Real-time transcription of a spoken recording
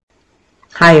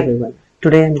Hi everyone.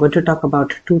 Today I'm going to talk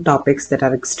about two topics that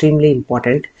are extremely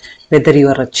important, whether you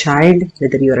are a child,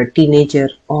 whether you are a teenager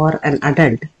or an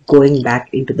adult going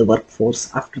back into the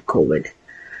workforce after COVID.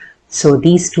 So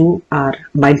these two are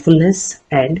mindfulness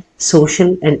and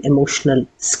social and emotional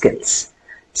skills.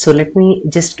 So let me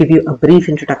just give you a brief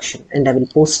introduction and I will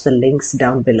post the links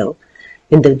down below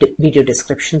in the video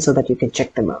description so that you can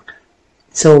check them out.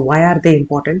 So why are they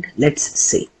important? Let's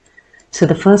see. So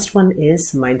the first one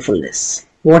is mindfulness.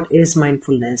 What is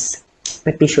mindfulness?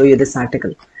 Let me show you this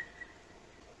article.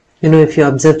 If you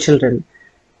observe children,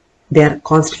 they are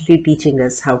constantly teaching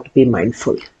us how to be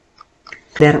mindful.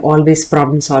 They are always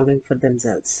problem solving for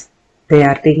themselves. They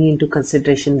are taking into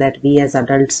consideration that we as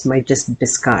adults might just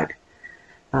discard.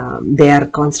 They are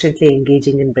constantly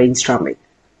engaging in brainstorming.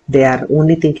 They are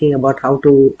only thinking about how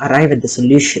to arrive at the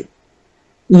solution,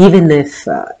 even if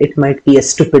it might be a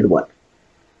stupid one.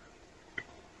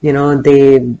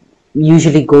 They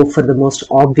usually go for the most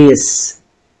obvious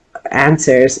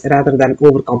answers rather than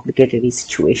overcomplicate any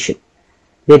situation.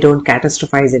 They don't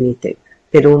catastrophize anything.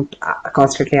 They don't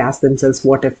constantly ask themselves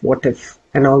what if,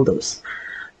 and all those.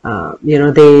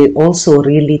 They also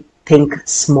really think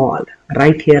small.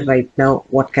 Right here, right now,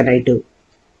 what can I do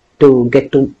to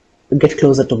get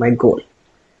closer to my goal?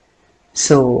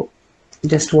 So,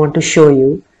 just want to show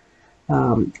you.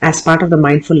 As part of the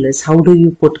mindfulness, how do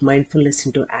you put mindfulness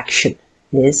into action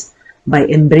is by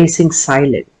embracing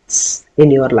silence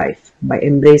in your life, by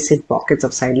embracing pockets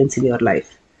of silence in your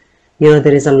life.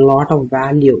 There is a lot of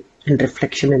value in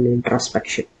reflection and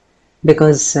introspection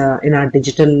because in our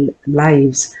digital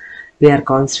lives, we are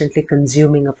constantly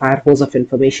consuming a fire hose of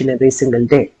information every single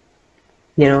day.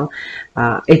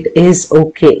 It is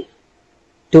okay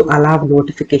to allow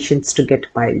notifications to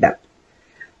get piled up.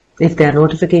 If there are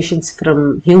notifications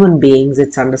from human beings,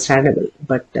 it's understandable,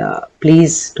 but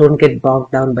please don't get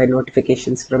bogged down by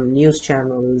notifications from news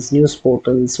channels, news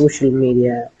portals, social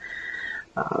media.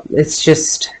 It's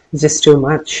just too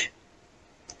much.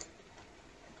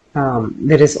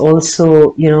 There is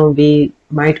also, we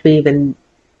might be, when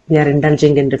we are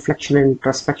indulging in reflection and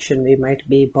introspection, we might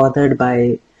be bothered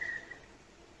by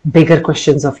bigger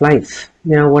questions of life.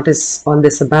 What is all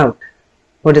this about?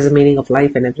 What is the meaning of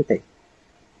life and everything?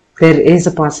 There is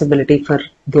a possibility for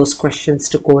those questions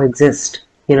to coexist,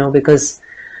 because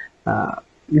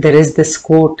there is this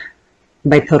quote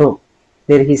by Thoreau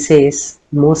where he says,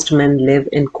 most men live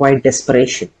in quiet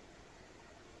desperation.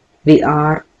 We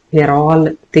are all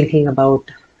thinking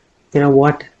about,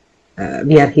 what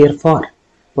we are here for.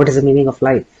 What is the meaning of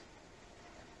life?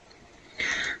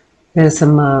 There are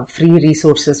some free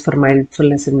resources for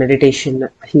mindfulness and meditation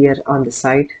here on the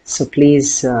site. So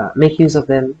please make use of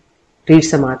them. Read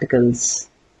some articles,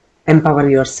 empower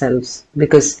yourselves,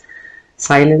 because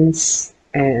silence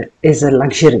is a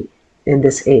luxury in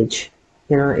this age.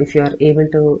 If you are able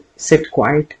to sit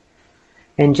quiet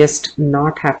and just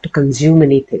not have to consume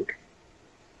anything,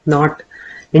 not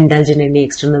indulge in any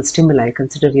external stimuli,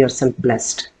 consider yourself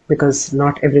blessed, because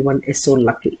not everyone is so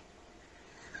lucky.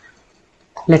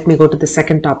 Let me go to the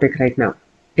second topic right now.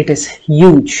 It is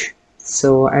huge,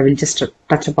 so I will just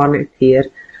touch upon it here.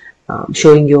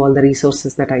 Showing you all the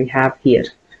resources that I have here.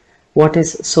 What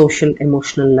is social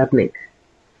emotional learning?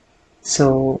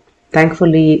 So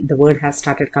thankfully the word has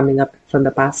started coming up from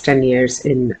the past 10 years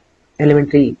in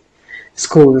elementary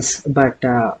schools, but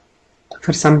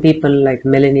for some people like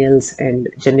millennials and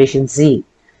Generation Z,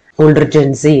 older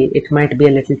Gen Z, it might be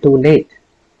a little too late,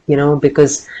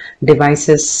 because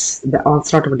the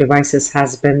onslaught of devices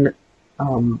has been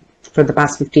for the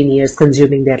past 15 years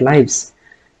consuming their lives.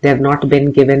 They have not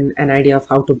been given an idea of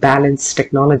how to balance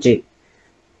technology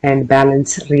and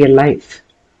balance real life.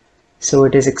 So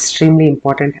it is extremely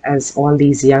important, as all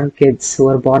these young kids who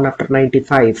are born after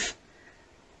 95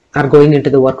 are going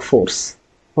into the workforce.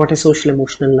 What is social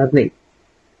emotional learning?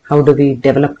 How do we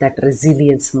develop that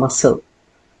resilience muscle?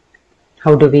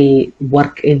 How do we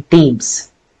work in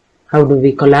teams? How do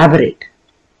we collaborate?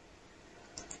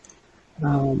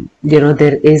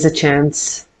 There is a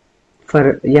chance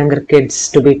for younger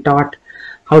kids to be taught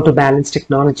how to balance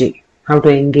technology, how to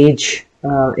engage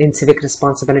in civic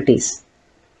responsibilities,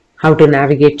 how to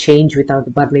navigate change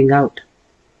without burning out.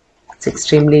 It's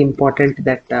extremely important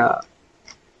that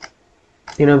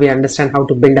we understand how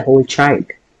to build a whole child.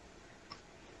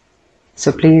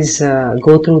 So please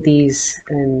go through these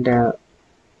and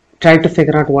try to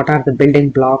figure out what are the building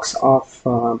blocks of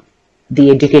the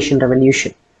education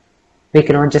revolution. We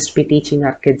cannot just be teaching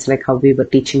our kids like how we were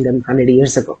teaching them 100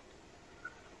 years ago.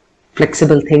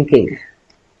 Flexible thinking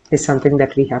is something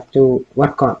that we have to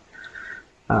work on.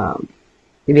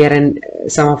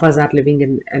 Some of us are living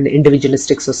in an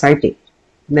individualistic society.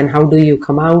 then how do you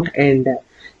come out and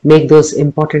make those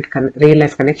important real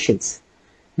life connections?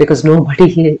 Because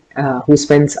nobody who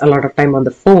spends a lot of time on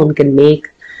the phone can make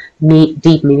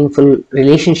deep, meaningful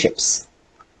relationships.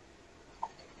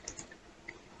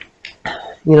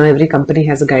 Every company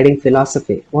has a guiding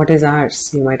philosophy. What is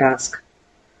ours, you might ask?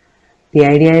 The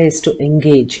idea is to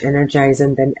engage, energize,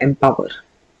 and then empower.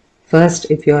 First,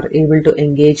 if you're able to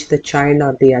engage the child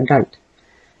or the adult,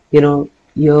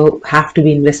 you have to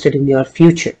be invested in your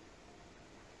future.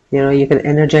 You can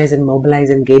energize and mobilize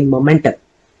and gain momentum.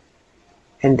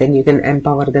 And then you can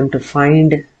empower them to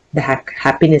find the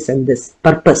happiness and this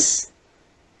purpose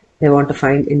they want to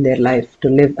find in their life, to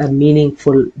live a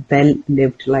meaningful,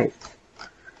 well-lived life.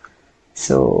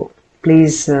 So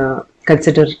please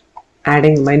consider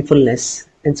adding mindfulness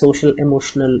and social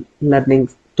emotional learning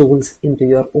tools into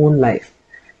your own life.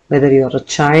 Whether you're a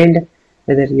child,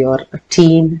 whether you're a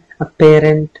teen, a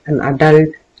parent, an adult,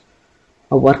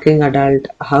 a working adult,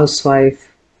 a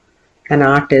housewife, an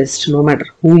artist, no matter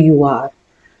who you are,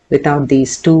 without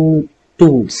these two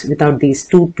tools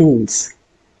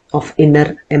of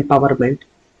inner empowerment,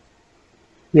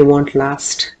 you won't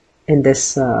last in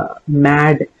this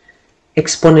mad,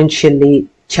 exponentially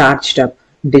charged up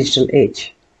digital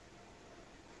age.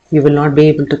 You will not be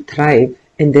able to thrive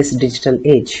in this digital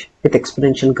age with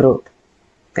exponential growth.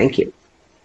 Thank you.